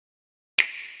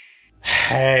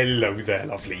Hello there,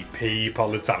 lovely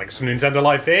people. It's Alex from Nintendo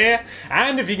Life here,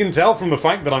 and if you can tell from the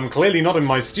fact that I'm clearly not in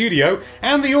my studio,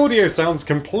 and the audio sounds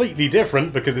completely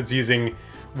different because it's using,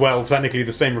 well, technically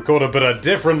the same recorder, but a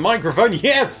different microphone,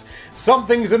 yes!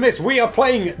 Something's amiss. We are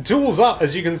playing Tools Up,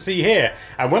 as you can see here.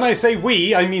 And when I say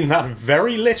we, I mean that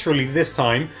very literally this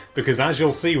time, because as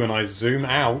you'll see when I zoom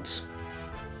out,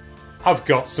 I've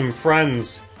got some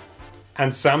friends.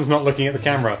 And Sam's not looking at the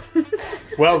camera.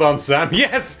 Well done, Sam.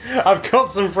 Yes, I've got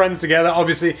some friends together.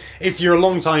 Obviously, if you're a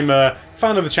long-time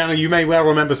fan of the channel, you may well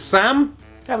remember Sam.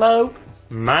 Hello.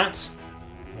 Matt.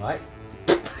 Right.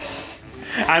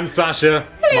 And Sasha,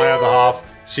 my other half.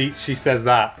 She says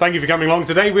that. Thank you for coming along.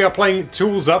 Today we are playing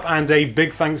Tools Up, and a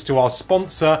big thanks to our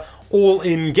sponsor, All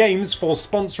In Games, for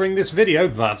sponsoring this video.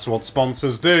 That's what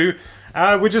sponsors do.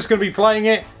 We're just going to be playing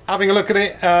it, having a look at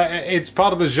it. It's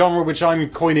part of the genre which I'm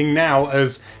coining now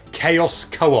as Chaos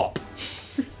Co-op.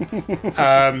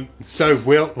 So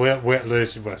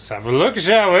let's have a look,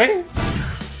 shall we?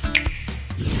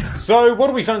 So what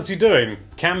do we fancy doing?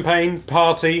 Campaign,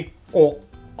 party, or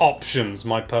options?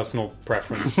 My personal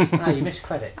preference. Ah, you missed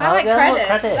credits. I like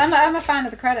credits. I'm a fan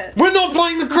of the credits. We're not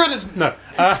playing the credits! No.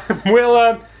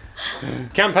 We'll,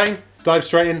 campaign. Dive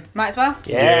straight in. Might as well.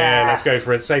 Yeah, let's go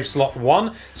for it. Save slot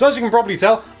 1. So as you can probably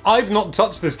tell, I've not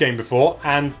touched this game before,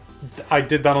 and I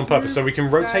did that on purpose. So we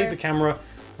can rotate the camera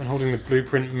when holding the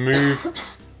blueprint, move,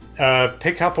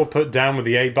 pick up or put down with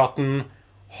the A button,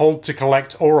 hold to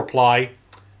collect or apply,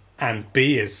 and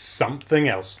B is something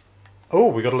else. Oh,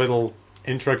 we got a little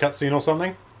intro cutscene or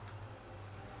something.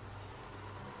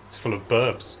 It's full of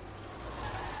burbs.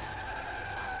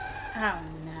 Oh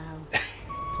no.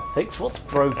 Fix what's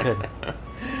broken.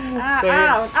 Oh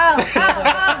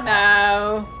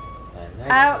no.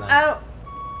 Oh.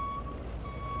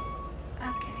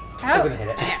 Okay. We're gonna hit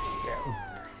it.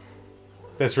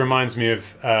 This reminds me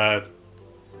of of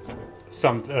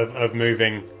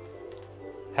moving,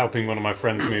 helping one of my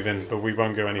friends move in, but we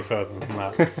won't go any further than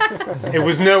that. It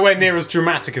was nowhere near as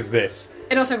dramatic as this.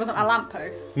 It also wasn't a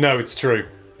lamppost. No, it's true.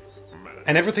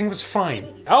 And everything was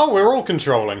fine. Oh, we're all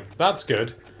controlling. That's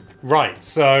good. Right,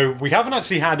 so we haven't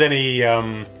actually had any,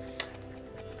 well,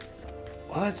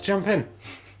 let's jump in.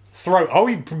 Throw.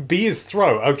 Oh, B is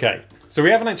throw. Okay. So we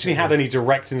haven't actually had any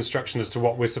direct instruction as to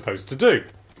what we're supposed to do.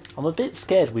 I'm a bit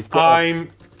scared we've got...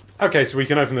 Okay, so we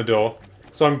can open the door.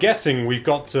 So I'm guessing we've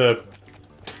got to...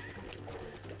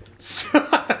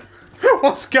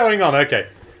 What's going on? Okay.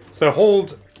 So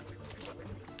hold...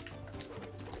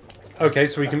 Okay,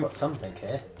 so we can... I've got something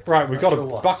here. Right, we've got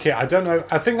a bucket. I don't know.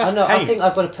 I think that's paint. I think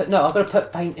I've got to put... No, I've got to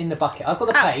put paint in the bucket. I've got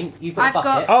the paint. You've got the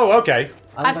bucket. Oh, okay.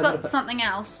 I've got something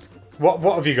else. What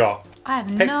have you got? I have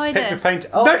no idea. Pick the paint.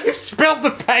 Oh. No, you've spilled the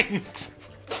paint!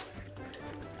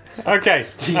 Okay.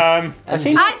 I've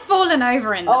fallen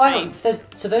over in the paint.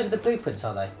 So those are the blueprints,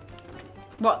 are they?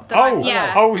 What?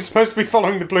 Yeah. Oh, we're supposed to be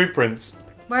following the blueprints.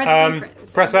 Where are the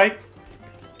blueprints? Press A.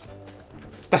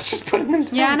 That's just putting them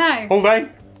down. Yeah, I know. Hold A.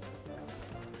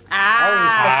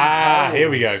 Here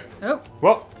we go. Oh.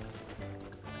 What?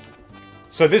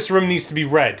 So this room needs to be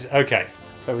red. Okay.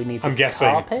 So we need I'm guessing.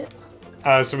 Carpet?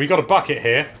 So we got a bucket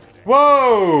here.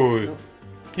 Whoa!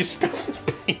 You spilled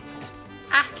the paint.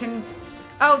 I can...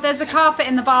 Oh, there's a carpet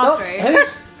in the bathroom.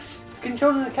 Who's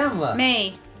controlling the camera?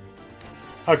 Me.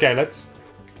 Okay, let's...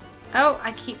 Oh,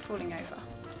 I keep falling over.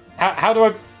 How do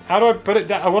I put it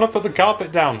down? I want to put the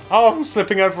carpet down. Oh, I'm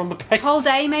slipping over on the paint. Whole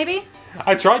day, maybe?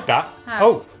 I tried that.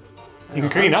 Oh. You can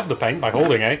clean up the paint by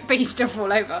holding A. But you still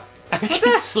fall over. I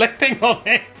keep slipping on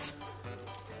it.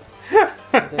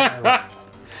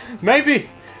 Maybe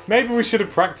we should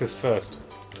have practiced first.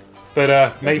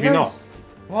 But maybe not.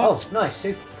 What? Oh, nice.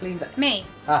 Who cleaned it? Me.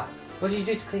 Ah. What did you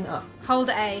do to clean it up? Hold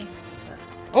A.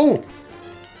 Oh!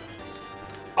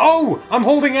 Oh! I'm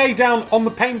holding A down on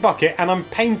the paint bucket and I'm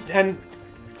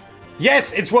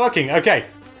Yes, it's working. Okay.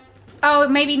 Oh,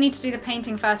 maybe you need to do the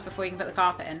painting first before you can put the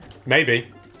carpet in. Maybe.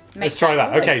 Let's try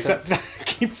that. Okay, so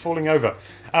keep falling over.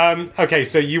 Okay,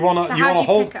 so you wanna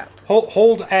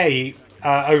hold A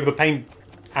over the paint,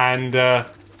 and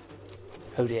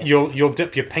you'll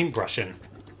dip your paintbrush in,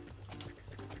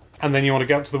 and then you want to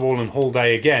go up to the wall and hold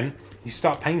A again. You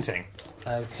start painting.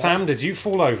 Okay. Sam, did you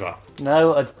fall over?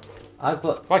 No, I've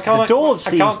got. Why can't the door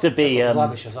seems to be.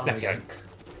 Rubbish. There we go.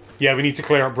 Yeah, we need to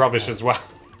clear up rubbish as well.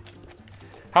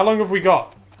 How long have we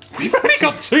got? We've only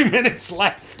got 2 minutes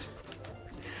left.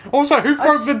 Also, who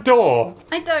broke the door?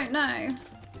 I don't know.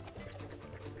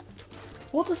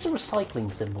 What does the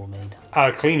recycling symbol mean?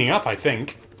 Cleaning up, I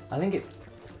think. I think it...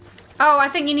 Oh, I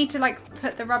think you need to, like,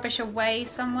 put the rubbish away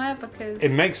somewhere because...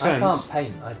 It makes sense. I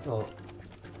can't paint, I thought...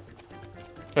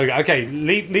 Okay,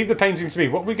 leave the painting to me.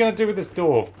 What are we going to do with this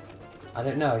door? I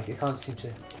don't know. You can't seem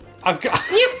to. I've got...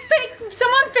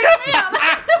 Someone's picked me up.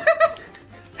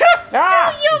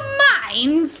 Ah! Do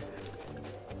you mind?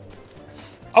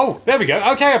 Oh, there we go.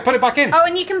 Okay, I put it back in. Oh,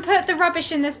 and you can put the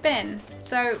rubbish in this bin.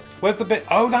 So Where's the bin?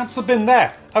 Oh, that's the bin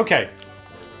there. Okay.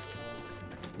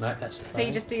 No, that's the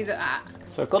you just do that.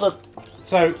 So I've got a.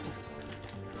 So,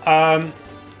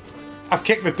 I've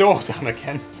kicked the door down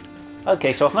again.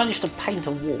 Okay, so I've managed to paint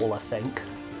a wall, I think.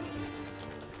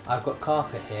 I've got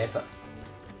carpet here, but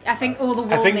I think all the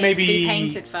I wall think needs to maybe- be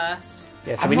painted first.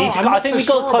 Yeah, so I'm we not- need to. I'm I not think so we've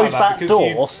got sure to close about that that because door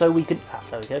you- so we can. Ah,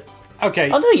 there we go.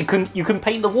 Okay. Oh no, you can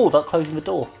paint the wall without closing the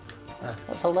door.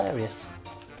 That's hilarious.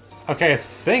 Okay, I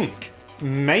think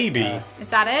maybe Is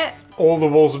that it? all the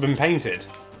walls have been painted.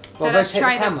 So well, let's rotate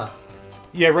try the camera.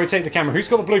 Yeah, rotate the camera. Who's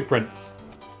got the blueprint?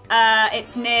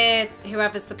 It's near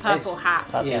whoever's the purple It's- hat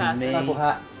That'd be Yeah, person. me. purple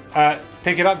hat.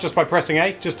 Pick it up just by pressing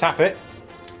A. Just tap it.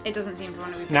 It doesn't seem to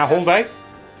want to be. Now picked hold up. A.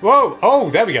 Whoa! Oh,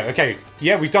 there we go. Okay.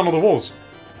 Yeah, we've done all the walls.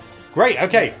 Great.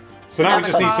 Okay. So now we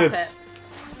Another just need to. carpet.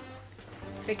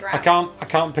 Figure out. I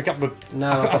can't pick up the. No,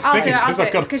 I I've got- I'll think do it. it's I'll 'cause do I've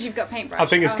it. got- It's because you've got paintbrush. I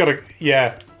think it's Oh. got to.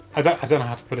 Yeah. I don't know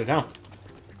how to put it down.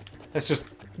 Let's just.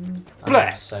 Oh,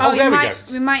 Bleh. so- Oh, Oh, there we go.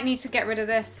 we might need to get rid of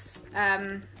this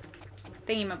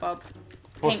thingamabob.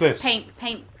 What's Paint-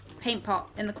 this? Paint pot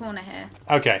in the corner here.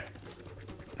 Okay.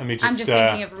 Let me just. I'm just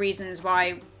thinking of reasons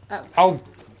why. Oh,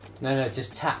 No,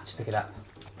 just tap to pick it up.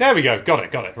 there we go. Got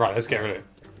it. Right, let's get rid of it.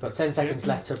 Got 10 seconds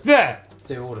left to There.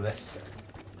 do all of this.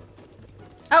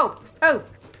 Oh,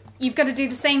 you've got to do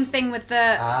the same thing with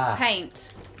the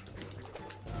paint.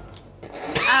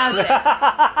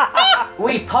 Oh, dear.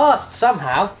 We passed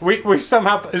somehow. We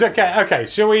somehow. Okay.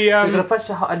 Shall we? We're going to press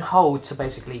and hold to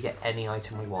basically get any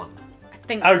item we want. I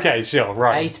think so. Okay, sure. A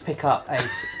Right. to pick up,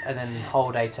 and then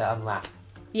hold A to unwrap.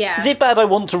 Yeah. Is it bad I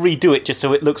want to redo it just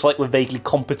so it looks like we're vaguely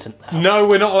competent now? No,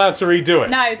 we're not allowed to redo it.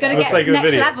 No, gotta For the get sake of the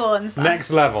next video. level and stuff.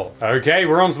 Next level. Okay,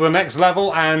 we're on to the next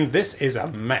level, and this is a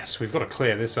mess. We've got to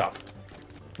clear this up.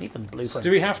 Even blueprints.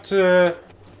 Do we have to?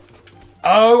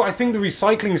 Oh, I think the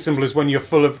recycling symbol is when you're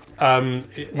full of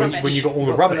Rubbish. when you got all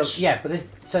the rubbish. Yeah, but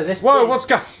this. Whoa, bin, what's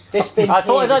going? This bin. I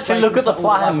thought here I'd is actually where look you at the put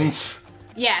all rubbish. plans.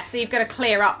 Yeah, so you've got to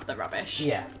clear up the rubbish.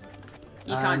 Yeah.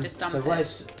 You can't just dump So it.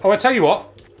 where's Oh, I tell you what.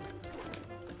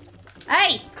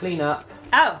 Hey! clean up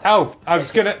Oh, Oh, I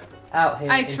was gonna. out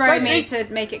here? I into throw the- me to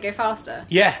make it go faster.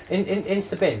 Yeah. into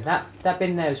the bin. That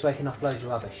bin there is where you can offload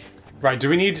your rubbish. Right. Do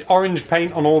we need orange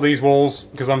paint on all these walls?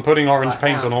 Because I'm putting orange Right,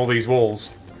 paint now. on all these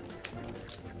walls.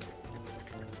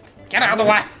 Get out of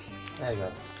the way! There you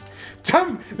go.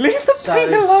 Don't leave the So-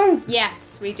 paint alone.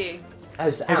 Yes, we do. Oh,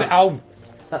 is Is it? Oh,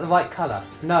 Is that the right colour?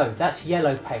 No, that's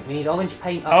yellow paint. We need orange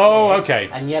paint up Oh, here okay.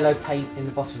 and yellow paint in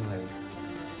the bottom room.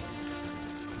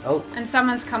 Oh, And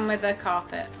someone's come with a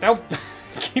carpet. oh!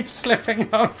 Keep slipping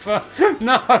over.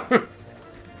 No.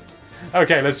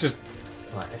 Okay, let's just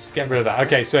right. Let's get rid of that.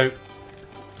 Okay, so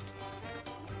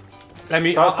let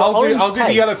me. So I've got I'll do orange the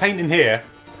paint. yellow paint in here.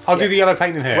 I'll do the yellow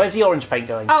paint in here. Where's the orange paint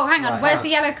going? Oh, hang on. Right, Where's hang the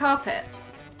yellow carpet?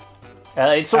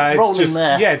 It's sort of It's rolling just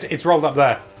there. yeah, it's rolled up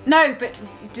there. No, but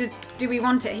do we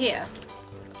want it here?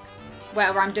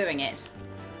 Where I'm doing it?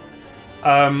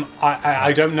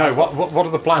 I don't know. What do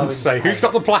the plans Orange say? Who's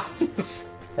got paint. the plans?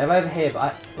 They're over here,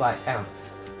 but right, hang on.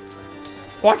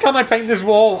 Why can't I paint this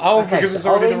wall? Oh, Okay, because so it's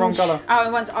already the wrong orange- colour. Oh,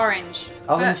 it wants orange.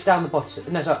 Orange down the bottom.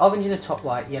 No, sorry, orange in the top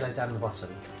right, yellow down the bottom.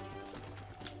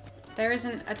 But there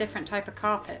isn't a different type of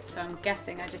carpet, so I'm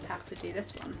guessing I just have to do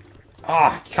this one.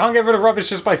 Ah, you can't get rid of rubbish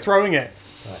just by throwing it.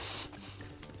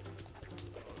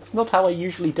 It's not how I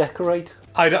usually decorate.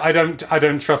 I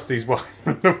don't trust these ones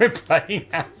that we're playing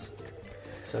as.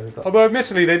 So we've got. Although,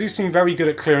 admittedly, they do seem very good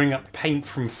at clearing up paint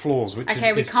from floors, which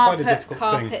Okay, we is can't quite a put difficult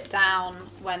carpet thing. down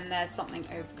when there's something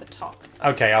over the top.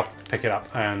 Okay, I'll pick it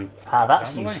up and. Ah,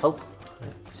 that's Down the way. useful.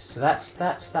 So that's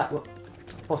that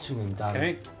bottom room done,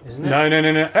 Okay. isn't it?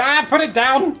 No. Ah, put it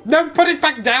down! No, put it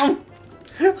back down!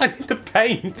 I need the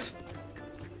paint.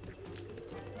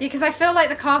 Yeah, because I feel like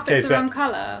the carpet's Okay, the so- wrong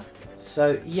colour.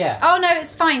 So yeah, Oh no,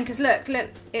 it's fine, because look,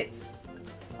 it's...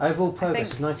 overall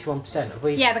progress is think- 91%. Have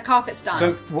we? Yeah, the carpet's done.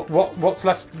 So what's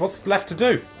left? What's left to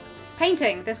do?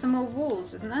 Painting, there's some more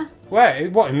walls, isn't there? Where?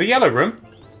 What? In the yellow room?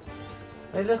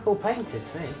 They look all painted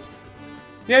to me.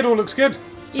 Yeah, it all looks good.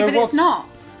 Yeah, but it's what's- not.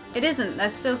 It isn't.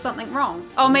 There's still something wrong.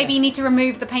 Oh, maybe you need to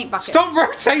remove the paint buckets. Stop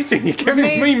rotating! You're giving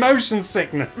Remove- me motion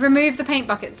sickness. Remove the paint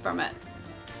buckets from it.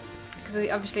 Because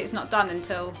obviously it's not done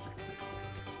until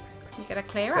you get a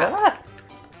clear up. Ah,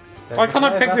 Why can't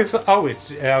I pick this up? Oh,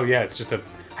 it's yeah, it's just a.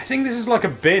 I think this is like a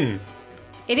bin.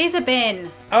 It is a bin. Oh,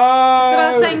 That's what I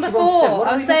was saying it's the before. wrong set. What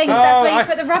I are was we saying missing? that's where I you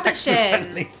put the rubbish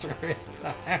accidentally in. threw it in the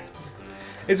house.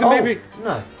 Is it maybe?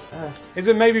 No. Is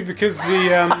it maybe because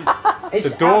the It's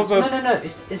The doors are- No.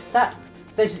 It's that.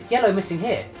 There's yellow missing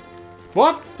here.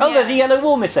 what? Oh, Yeah. there's a yellow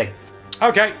wall missing.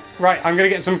 Okay, right. I'm gonna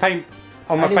get some paint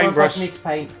on my Only one paintbrush. person needs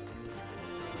paint.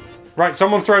 Right,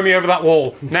 someone throw me over that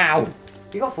wall now.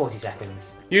 You got 40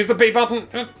 seconds. Use the B button.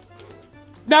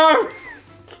 No,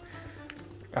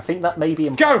 I think that may be go.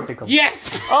 impractical.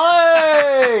 Yes.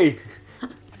 Hey!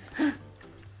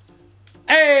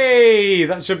 Hey,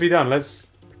 that should be done. Let's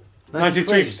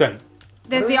 93. 93%.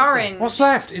 There's What the is it? orange. What's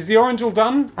left? Is the orange all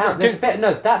done? Ah, there's a Okay. bit.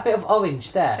 No, that bit of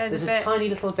orange there. There's There's a a, bit- tiny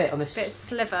little bit on this Bit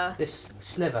sliver. this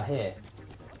sliver here.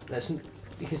 That's,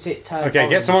 you can see it turn. Okay,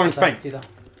 get some orange paint. Do the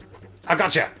I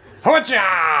gotcha.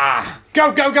 Hooja!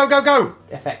 Go, go, go, go, go!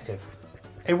 effective.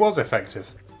 It was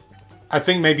effective. I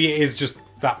think maybe it is just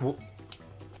that.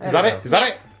 Is There that we it? go. Is that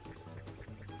it?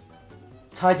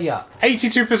 Tidy up.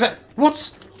 82%.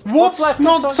 What's left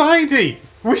not of tidy?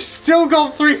 We still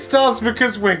got 3 stars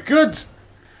because we're good.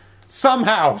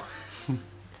 Somehow.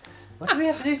 What do we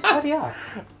have to do to tidy up?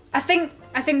 I think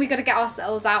we got to get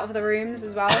ourselves out of the rooms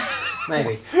as well.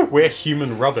 Maybe. We're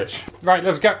human rubbish. Right,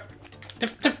 let's go.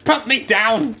 Put me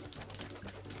down.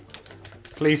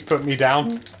 Please put me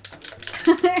down.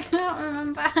 I can't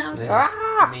remember how.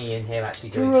 There's me in here actually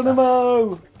doing stuff.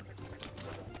 Geronimo!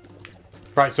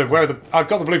 Right, so where are the... I've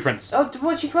got the blueprints. Oh,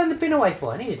 what'd you throw the bin away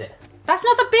for? I needed it. That's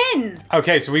not the bin.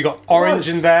 Okay, so we got orange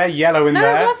was. in there, yellow in No,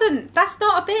 there. it wasn't. That's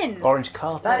not a bin. Orange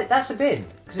carpet. That's a bin.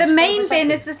 'Cause The it's main for bin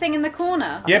recycling. is the thing in the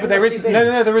corner. Yeah, but there What's is... your No,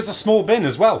 bin? no, there is a small bin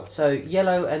as well. So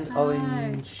yellow and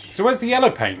orange. So where's the yellow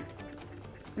paint?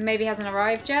 Maybe hasn't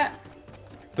arrived yet.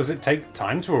 Does it take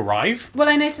time to arrive? Well,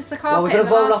 I noticed the Well, carpet we're in gonna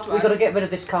the roll last up. one. We've got to get rid of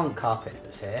this current carpet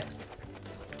that's here.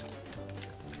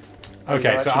 Okay,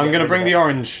 you're so actually I'm getting going to rid bring of the it.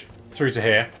 orange through to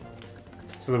here.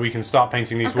 So that we can start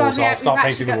painting these Oh god, walls. So yeah, I'll start we've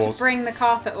painting actually the got walls. to bring the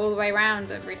carpet all the way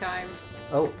around every time.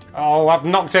 Oh, Oh, I've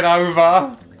knocked it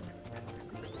over.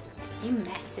 You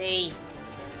messy.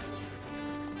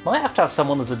 Might have to have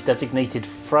someone as a designated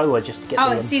thrower just to get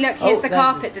Oh, them. see, look, here's Oh, the there's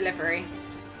carpet delivery.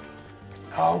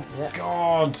 Oh, Yeah.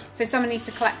 God. So someone needs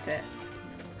to collect it.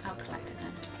 I'll collect it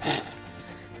then.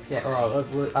 yeah. All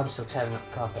right. I'm still tearing up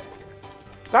the carpet.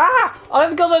 Ah! I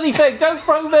haven't got anything! Don't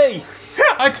throw me!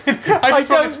 I I just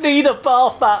wanted don't need a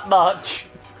bath that much!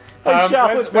 I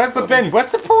showered where's the bin?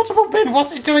 Where's the portable bin?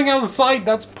 What's it doing outside?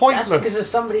 That's That's pointless. because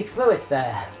somebody threw it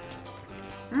there.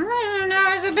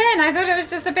 No, it's a bin. I thought it was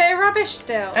just a bit of rubbish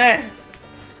still. Eh.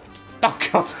 Oh,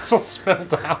 God, it's all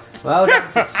spilled out. Well,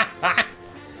 that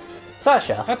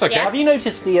Sasha, That's okay. Yeah. have you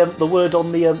noticed the word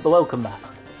on the welcome mat?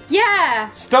 Yeah!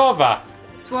 Stava.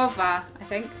 Suava, I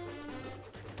think.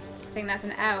 I think that's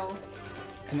an L.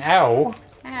 An L.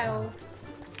 L.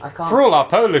 I can't. For all our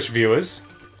Polish viewers,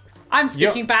 I'm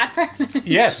speaking bad Polish.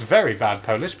 yes, very bad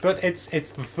Polish, but it's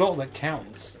the thought that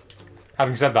counts.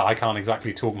 Having said that, I can't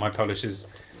exactly talk. My Polish is...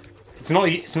 It's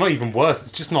not even worse.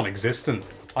 It's just non-existent.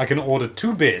 I can order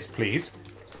 2 beers, please.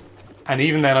 And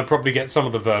even then, I'd probably get some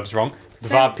of the verbs wrong. Dwa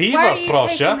where are piwa, you taking the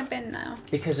proszę. bin now?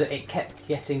 Because it kept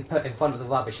getting put in front of the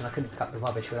rubbish, and I couldn't cut the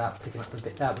rubbish without picking up the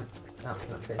bit. Without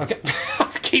picking up the bin. Okay,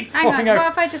 I keep Hang on, falling what over.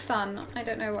 have I just done? I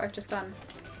don't know what I've just done.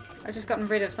 I've just gotten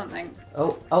rid of something.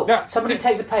 Oh, Yeah, somebody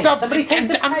take the paint. Stop! Somebody take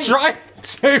the I'm paint. trying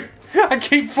to. I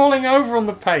keep falling over on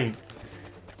the paint.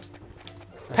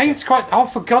 Paint's quite. Oh,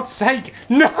 for God's sake!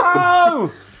 No!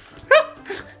 Oh!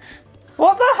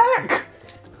 What the heck?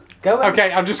 Go in.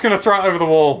 Okay, I'm just gonna throw it over the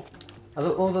wall. Are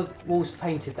all the walls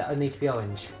painted that need to be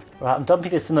orange? Right, I'm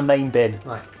dumping this in the main bin.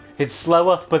 Right. It's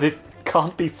slower, but it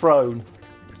can't be thrown.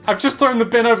 I've just thrown the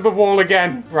bin over the wall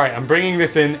again. Right, I'm bringing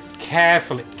this in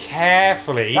carefully.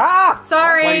 Carefully. Ah!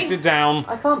 Sorry! Place it down.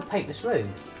 I can't paint this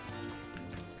room.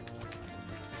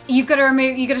 You've got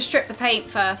to strip the paint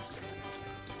first.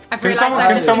 I've Can realised someone, I've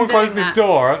can just someone been doing close this that.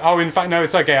 door? Oh, in fact, no,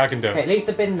 it's okay. I can do Okay, it. leave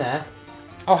the bin there.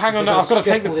 Oh, hang on, We've no, got I've got to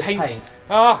strip take the all this paint.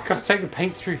 Oh, I've got to take the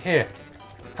paint through here,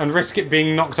 and risk it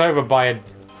being knocked over by a.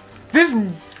 This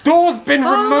door's been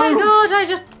Oh my removed. god, I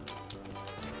just...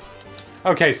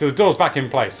 Okay, so the door's back in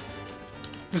place.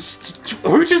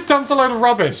 Who just dumped a load of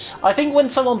rubbish? I think when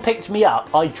someone picked me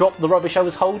up, I dropped the rubbish I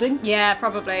was holding. Yeah,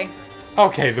 probably.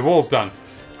 Okay, the wall's done.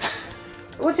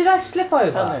 What did I slip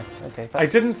over? Oh no, okay. I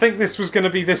didn't think this was going to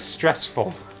be this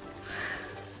stressful.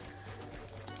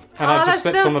 And Oh, I that's just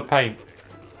slipped still on the paint.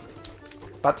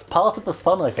 That's part of the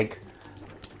fun, I think.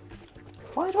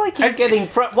 Why do I keep It's- getting...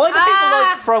 Why do people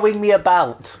Ah! like throwing me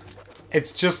about?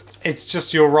 It's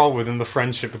just your role within the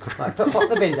friendship group. Right, pop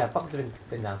the bin down. Pop the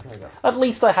bin down. There you go. At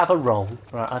least I have a roll.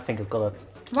 Right, I think I've got a...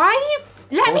 Why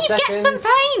are you... Let 4 me get some seconds.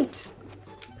 paint!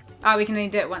 Oh, we can only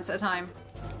do it once at a time.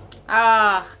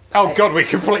 Ah. Oh god, we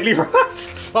completely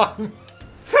reversed time.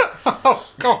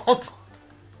 Oh god.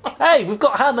 Hey, we've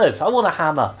got hammers. I want a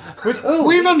hammer.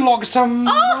 We've unlocked some...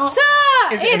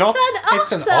 Otter! Is it an otter?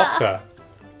 It's an otter.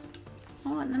 I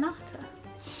want an otter.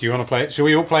 Do you want to play it? Shall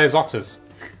we all play as otters?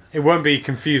 It won't be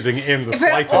confusing in the If we're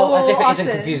slightest. all- As if it otters.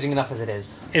 isn't confusing enough as it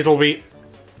is. It'll be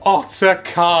otter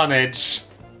carnage.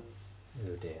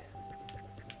 Oh dear.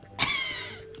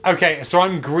 Okay, so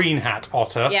I'm green hat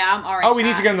otter. Yeah, I'm orange. Oh, we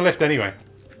need to go in the hat. lift anyway.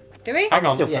 Do we? Hang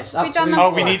on. Yes, We done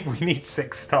absolutely. Oh, them? we need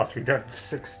 6 stars. We don't have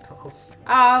 6 stars.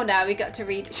 Oh no, we got to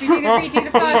read. Should we redo the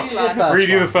first one?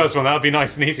 Redo the first one. That'll be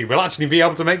nice and easy. We'll actually be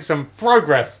able to make some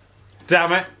progress.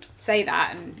 Damn it. Say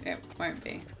that and it won't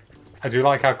be. I do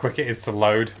like how quick it is to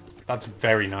load. That's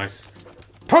very nice.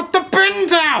 Put the bin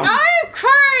down!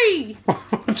 Okay!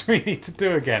 What do we need to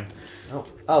do again?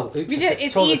 Oh, oops. We just,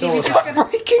 it's all the easy. We doors. just gotta,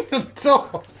 Breaking the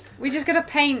doors. we just gotta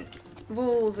paint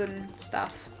walls and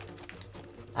stuff.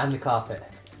 And the carpet.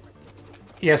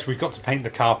 Yes, we've got to paint the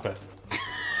carpet.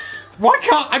 Why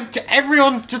can't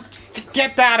everyone just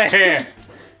get out of here?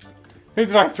 Who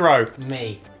did I throw?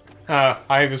 Me.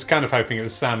 I was kind of hoping it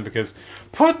was Sam because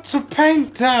put the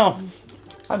paint down.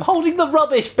 I'm holding the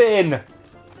rubbish bin.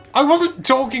 I wasn't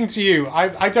talking to you.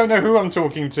 I don't know who I'm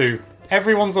talking to.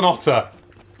 Everyone's an otter.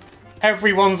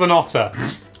 Everyone's an otter.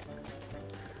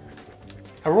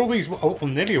 Are all these... Oh,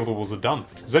 nearly all the walls are done.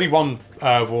 There's only one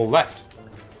wall left.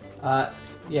 Yeah,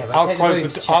 but I'll take close room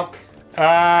the to door. check.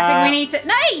 I think we need to.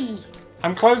 Nay!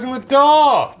 I'm closing the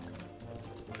door.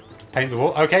 Paint the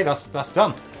wall. Okay, that's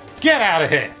done. Get out of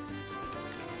here.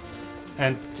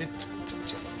 And...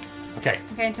 Okay.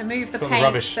 I'm going to move the Got paint the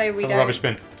rubbish. so we got the don't. rubbish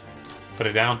bin. Put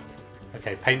it down.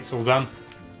 Okay, paint's all done.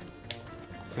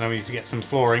 So now we need to get some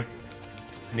flooring.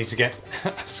 I need to get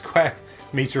a square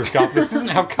meter of carpet. This isn't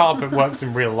how carpet works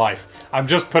in real life. I'm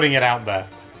just putting it out there.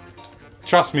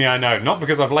 Trust me, I know. Not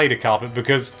because I've laid a carpet,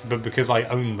 but because I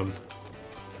own them.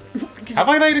 Have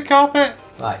I laid a carpet?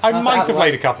 Right, I carpet might out have the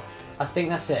laid way. a carpet. I think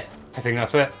that's it. I think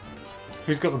that's it.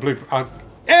 Who's got the blueprint?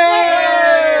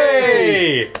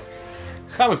 Hey!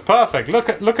 That was perfect. Look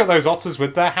at those otters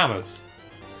with their hammers.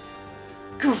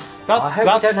 I hope we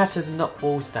don't have to knock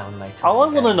walls down later. Oh, I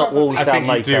want to knock walls I down think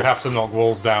you later. do have to knock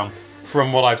walls down.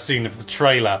 From what I've seen of the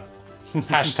trailer.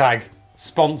 Hashtag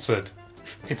sponsored.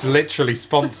 It's literally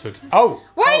sponsored. Oh!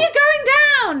 Why are you going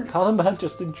down? Can't a man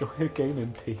just enjoy a game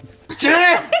in peace?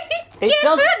 Yeah! It You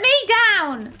does. put me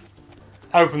down!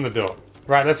 Open the door.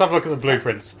 Right, let's have a look at the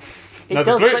blueprints. It No,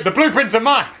 does break- the blueprints are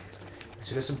mine!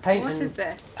 So we've got some paint What and... is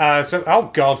this? Oh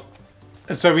god.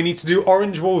 So we need to do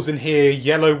orange walls in here,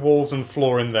 yellow walls and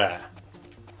floor in there.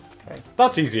 Okay.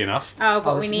 That's easy enough. Oh,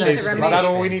 but Oh, we it's need nice. Is to Is remove. that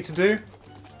all we need to do?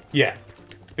 Yeah.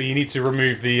 But you need to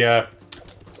remove the...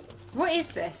 What is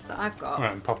this that I've got?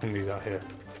 Alright, I'm popping these out here.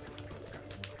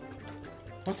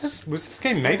 Was this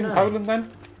game made in know. Poland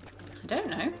then? I don't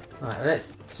know. Right, let's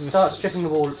start stripping the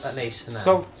wall at least for now.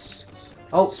 So...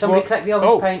 oh, somebody collect the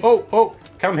orange paint. Oh!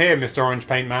 Come here, Mr. Orange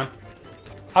Paint Man.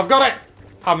 I've got it!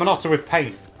 I'm an otter with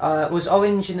paint. Was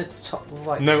orange in the top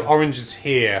right? No, orange is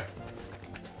here.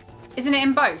 Isn't it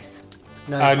in both?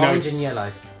 No, it's no, orange it's- and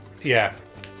yellow. Yeah.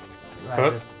 Right,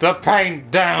 Put the paint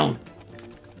down!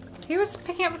 Who was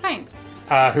picking up the paint?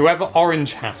 Whoever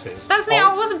Orange Hat is. That's me.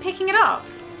 I wasn't picking it up.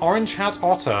 Orange Hat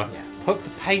Otter, Yeah. put the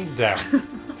paint down.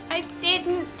 I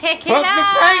didn't pick it Put the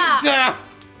up. paint down!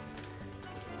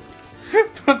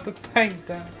 Put the paint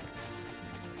down.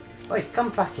 Wait, come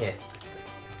back here.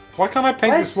 Why can't I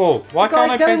paint Where's this wall? Why the guy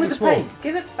can't I going paint with this the wall? paint?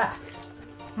 Give it back.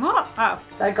 What? Oh,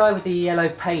 That guy with the yellow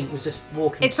paint was just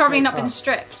walking. it's probably straight not been past.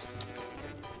 stripped.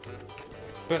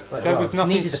 But Well, there was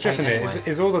nothing needed the stripping paint it. anyway.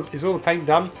 Is all the paint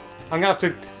done? I'm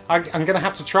gonna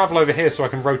have to travel over here so I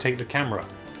can rotate the camera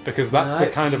because that's No,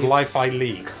 the kind of you life I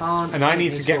lead. Can't And I paint need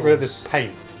to these get rid of walls. this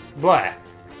paint. Blair.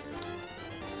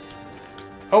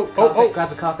 Oh! Carpet, grab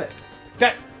the carpet.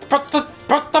 Put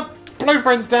the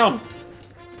blueprints down.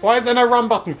 Why is there no run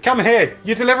button? Come here.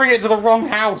 You're delivering it to the wrong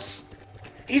house.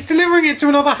 He's delivering it to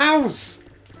another house.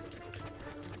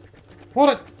 What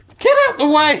a... Get out the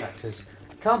way. Tractors.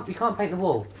 You can't paint the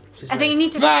wall. which is I think you weird.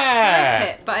 need to There.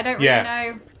 strip it, but I don't really Yeah.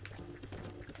 know.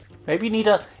 Maybe you need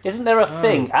a. Isn't there a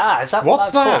thing? Ah, is that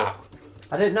What's what that's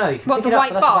that? I don't know. You can What, pick the it up,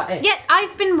 white but that's about box? it. Yeah,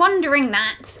 I've been wondering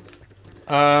that.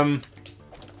 I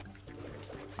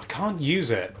can't use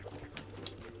it.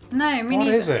 No, me What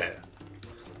neither. is it? for?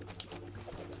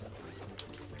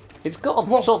 It's got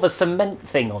a sort of a cement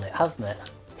thing on it, hasn't it?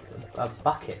 A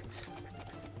bucket.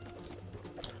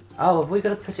 Oh, have we got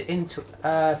to put it into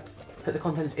put the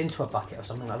contents into a bucket or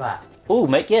something like that? Oh,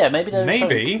 maybe there's Maybe.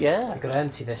 something- Yeah. We've got to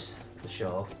empty this for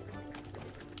sure.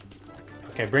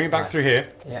 Okay, bring it back Right. through here.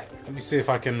 Yeah. Let me see if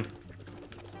I can...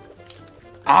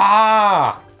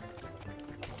 Ah!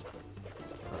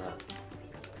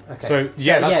 Okay. So,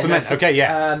 yeah, that's cement. Okay,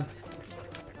 yeah.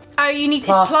 Oh, you need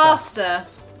Plaster. it's plaster.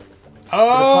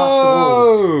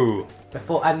 Oh!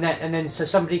 Before and then so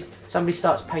somebody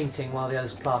starts painting while the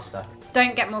others plaster.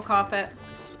 Don't get more carpet.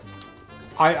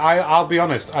 I'll be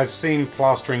honest, I've seen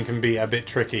plastering can be a bit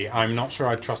tricky. I'm not sure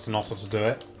I'd trust an otter to do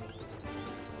it.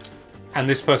 And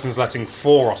this person's letting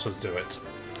 4 otters do it.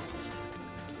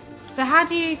 So how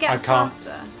do you I get can't-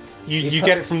 plaster? You put-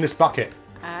 get it from this bucket,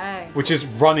 Oh. which is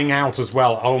running out as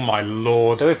well. Oh my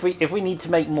lord. So if we need to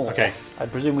make more, Okay. I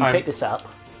presume we I'm- pick this up.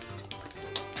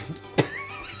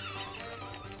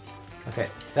 Okay.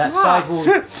 That What? side wall.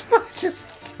 So I just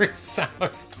threw Sam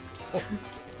over the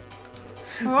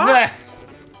wall. What? There.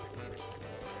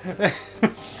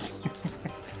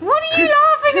 What are you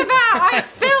laughing about? I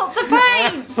spilt the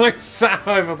paint. Threw Sam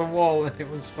over the wall and it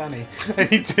was funny. And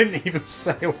he didn't even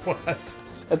say a word.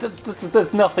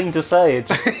 There's nothing to say.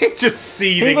 It's Just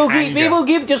seething anger. people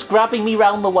keep just grabbing me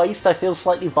round the waist. I feel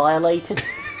slightly violated.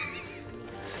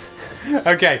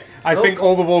 Okay, I think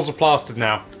all the walls are plastered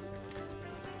now.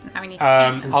 Now we need to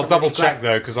paint. And I'll somebody double check grab-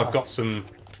 though because I've got some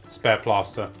spare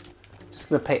plaster. Just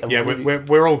gonna paint a Yeah, really-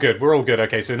 we're all good. We're all good.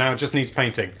 Okay, so now it just needs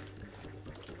painting.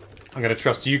 I'm going to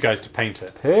trust you guys to paint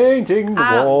it. painting the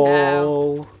Oh,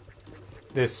 wall.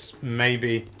 This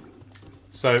maybe.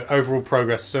 So overall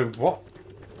progress. So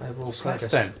what's left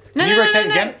then? No, Can you no, rotate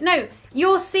no, again? no.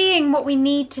 You're seeing what we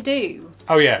need to do.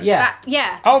 Oh yeah. Yeah.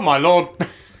 Yeah, Oh my lord.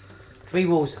 4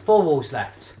 walls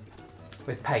left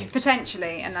with paint.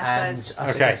 potentially, unless And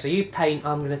there's. Okay. so you paint.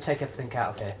 I'm going to take everything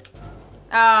out of here.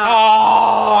 Oh,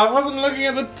 I wasn't looking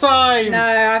at the time. No,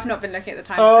 I've not been looking at the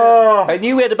time. Oh. I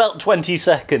knew we had about 20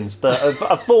 seconds, but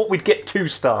I thought we'd get 2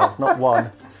 stars, not 1.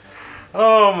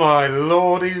 Oh my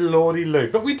lordy loo.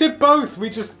 But we did both. We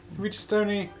just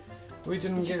only. We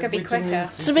didn't Just get. gotta be we quicker. didn't-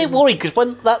 It's a bit worried because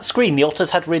when that screen, the otters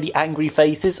had really angry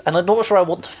faces, and I'm not sure I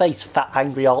want to face fat,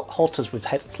 angry otters with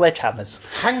sledgehammers.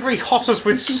 Hangry hotters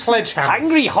with sledgehammers.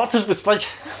 Angry otters with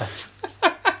sledgehammers.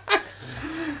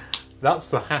 That's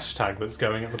the hashtag that's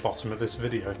going at the bottom of this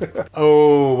video.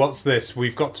 Oh, what's this?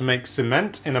 We've got to make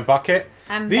cement in a bucket.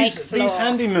 And these make floor. these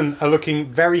handymen are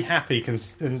looking very happy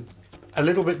and a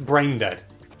little bit brain dead.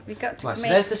 We've got to Right. So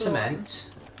make there's the flooring. cement.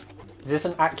 Is this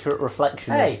an accurate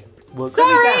reflection? Hey. Of work?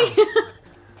 Sorry.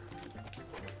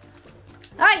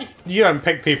 Hey. You don't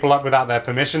pick people up without their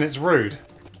permission. It's rude.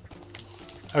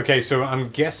 Okay, so I'm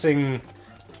guessing.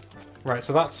 Right,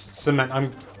 so that's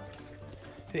cement.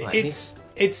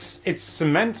 It's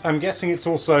cement. I'm guessing it's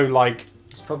also like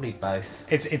It's probably both.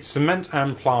 it's cement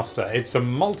and plaster. It's a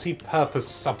multi-purpose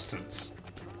substance.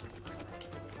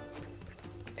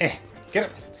 Get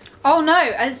it. Oh no,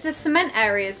 as the cement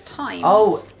area's timed.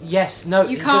 Oh yes, no.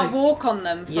 You you're can't gonna- walk on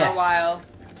them for Yes. a while.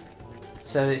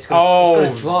 So it's Oh,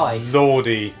 gonna dry.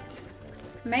 lordy.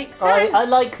 Makes sense. I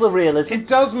like the realism. It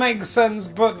does make sense,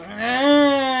 but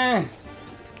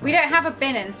We don't have a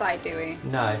bin inside, do we?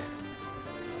 No.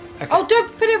 Oh,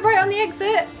 don't put it right on the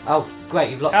exit. Oh great,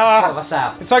 you've locked Ah. 4 of us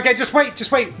out. it's okay. Just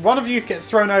wait. One of you get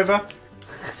thrown over,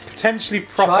 potentially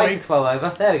Try properly. to throw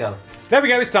over. There we go. There we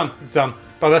go. It's done. It's done.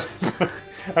 But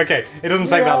okay, it doesn't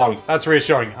take that long. That's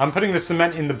reassuring. I'm putting the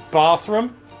cement in the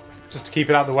bathroom just to keep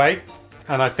it out of the way,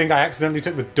 and I think I accidentally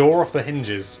took the door off the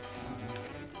hinges.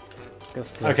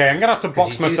 Okay, I'm gonna have to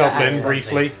box you do myself that in accidentally.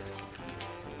 briefly.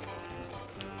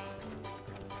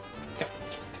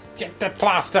 Get the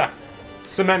plaster,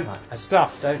 cement Right, I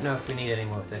stuff. Don't know if we need any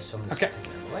more of this, so I'm just Okay.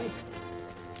 taking it away.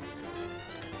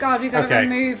 God, we've got Okay. to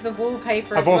remove the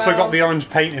wallpaper I've as also well. got the orange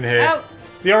paint in here. Oh,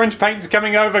 The orange paint's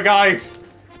coming over, guys.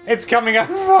 It's coming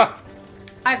over.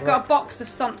 I've got a box of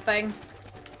something.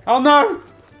 Oh no!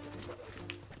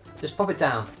 Just pop it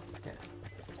down. Yeah.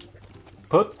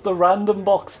 Put the random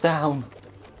box down.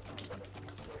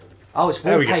 Oh, it's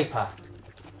There we go. wallpaper.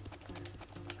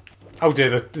 Oh dear,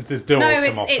 the doors No,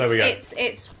 come off. There we go.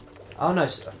 it's Oh no,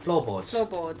 it's floorboards.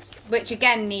 floorboards, which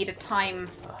again need a time.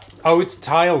 Oh, it's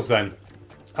tiles then.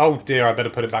 Oh dear, I better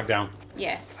put it back down.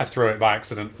 Yes. I threw it by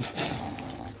accident.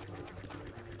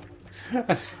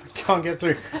 I can't get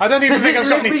through. I don't even think I've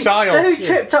got any So tiles. who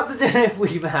tripped up the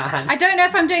delivery man? I don't know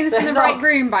if I'm doing this in the They're right not-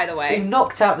 room, by the Who way.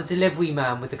 knocked out the delivery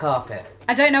man with the carpet?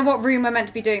 I don't know what room we're meant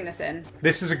to be doing this in.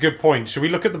 This is a good point. Should we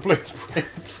look at the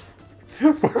blueprints?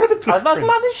 Where are the I've blueprints?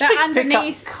 managed They're to pick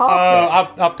underneath. up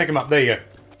carpet. I'll pick them up. There you go.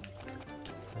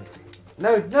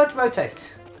 No, not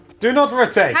rotate. Do not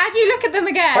rotate. How do you look at them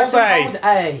again? Hold A. Hold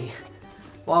A.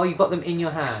 While you've got them in your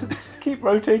hands. Keep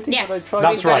rotating. Yes. when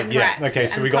I try That's we've got right, it yeah. correct. Okay,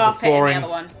 so And we got the carpet in flooring. The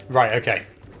other one. Right, okay.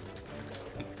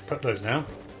 Put those now.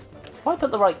 Have I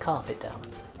put the right carpet down?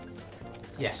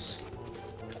 Yes.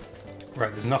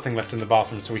 Right, there's nothing left in the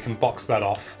bathroom, so we can box that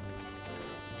off.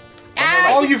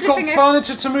 Ah, Oh, keep you've got slipping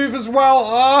furniture to move as well!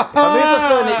 Ah! If I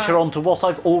move the furniture onto what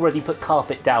I've already put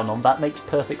carpet down on, that makes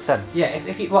perfect sense. Yeah,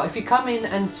 if you come in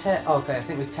and tear... Oh, okay, I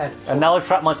think we've teared... And now I've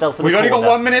trapped myself in We've the only got corner.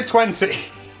 1 minute 20.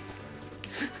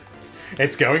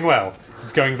 It's going well.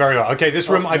 It's going very well. Okay, this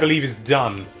room, I believe, is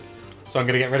done. So I'm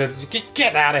going to get rid of...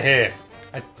 Get out of here!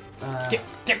 Get...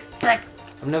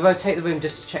 I'm going to rotate the room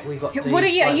just to check we've got the What are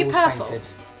you- right are you walls purple?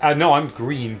 painted. No, I'm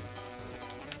green.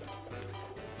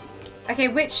 Okay,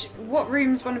 what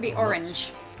rooms want to be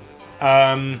orange?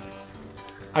 I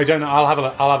don't know. I'll have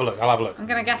a look. I'm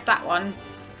gonna guess that one,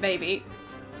 maybe.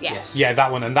 Yes. Yeah,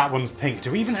 that one, and that one's pink.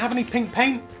 Do we even have any pink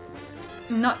paint?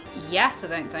 Not yet, I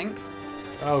don't think.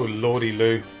 Oh, lordy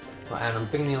Lou. Right, and I'm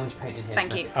bringing the orange paint in here.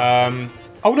 Thank you.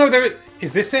 Oh no,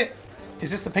 is this it? Is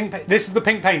this the pink paint? This is the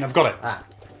pink paint. I've got it. Ah.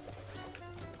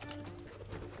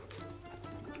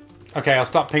 Okay, I'll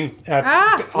start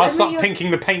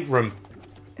pinking the paint room.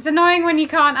 It's annoying when you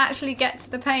can't actually get to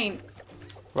the paint.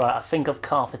 Right, I think I've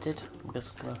carpeted. I'm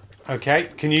just gonna... Okay,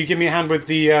 can you give me a hand with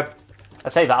the? I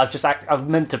say that I've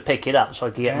meant to pick it up so I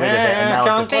can get rid of it, and now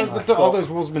can't I've close just... the door. All those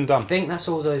walls have been done. I think that's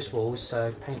all those walls,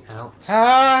 so paint out.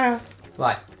 Ah,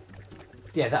 Right.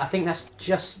 Yeah, I think that's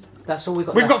all we've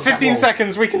got we've left got of that 15 wall.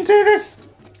 seconds. We can do this.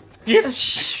 You.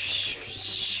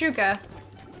 Sugar.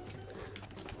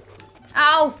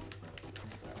 Ow!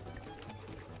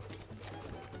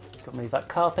 Got to move that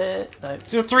carpet. No.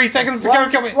 Just 3 seconds to go.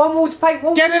 Can we? One wall to paint,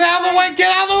 one Get wall it out of the way!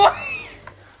 Get out of the way!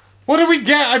 What did we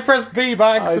get? I pressed B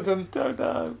by accident. I don't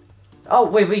know. Oh,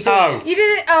 we're redoing Oh. it. You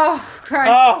did it! Oh,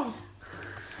 Christ. Oh!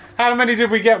 How many did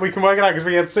we get? We can work it out because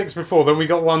we had 6 before, then we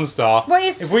got 1 star. What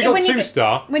is- if we got when you 2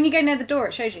 star, When you go near the door,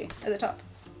 it shows you at the top.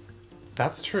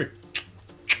 that's true.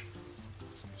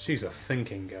 She's a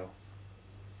thinking girl.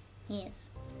 Yes.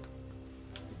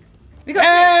 We got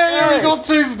Hey, we got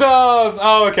 2 stars!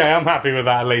 Oh, okay, I'm happy with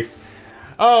that at least.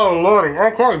 Oh, lordy.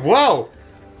 Okay, well,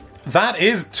 that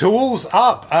is Tools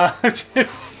Up.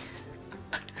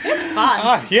 It's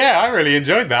fun. Yeah, I really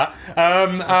enjoyed that.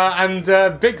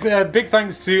 Big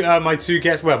thanks to my 2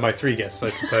 guests. Well, my 3 guests, I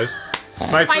suppose.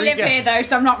 My 3 I live guests. here though,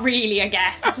 so I'm not really a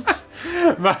guest.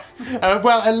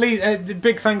 Well, at least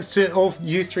big thanks to all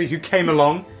you 3 who came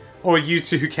along, or you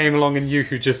 2 who came along, and you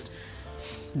who just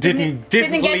didn't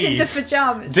Didn't get leave. into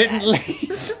pajamas. Didn't yet.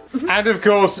 leave. And of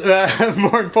course,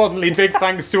 more importantly, big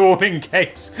thanks to All In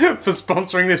Games for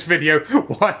sponsoring this video.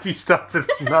 Why have you started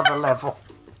another level?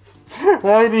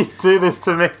 Why do you do this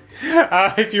to me?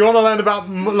 If you want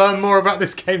to learn more about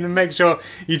this game, then make sure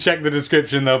you check the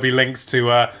description. There'll be links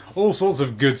to all sorts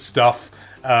of good stuff.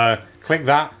 Click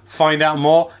that, find out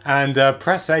more, and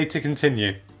press A to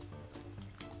continue.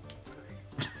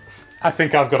 I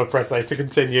think I've got to press A to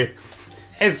continue.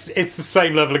 It's the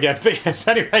same level again. But yes,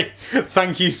 anyway,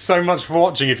 thank you so much for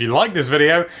watching. If you like this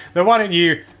video, then why don't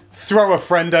you throw a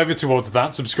friend over towards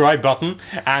that subscribe button,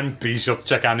 and be sure to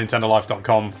check out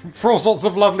NintendoLife.com for all sorts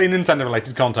of lovely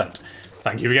Nintendo-related content.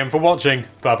 Thank you again for watching.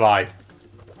 Bye-bye.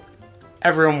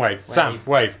 Everyone wave. Sam,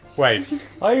 wave. Wave.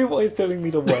 Why are you always telling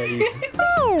me to wave?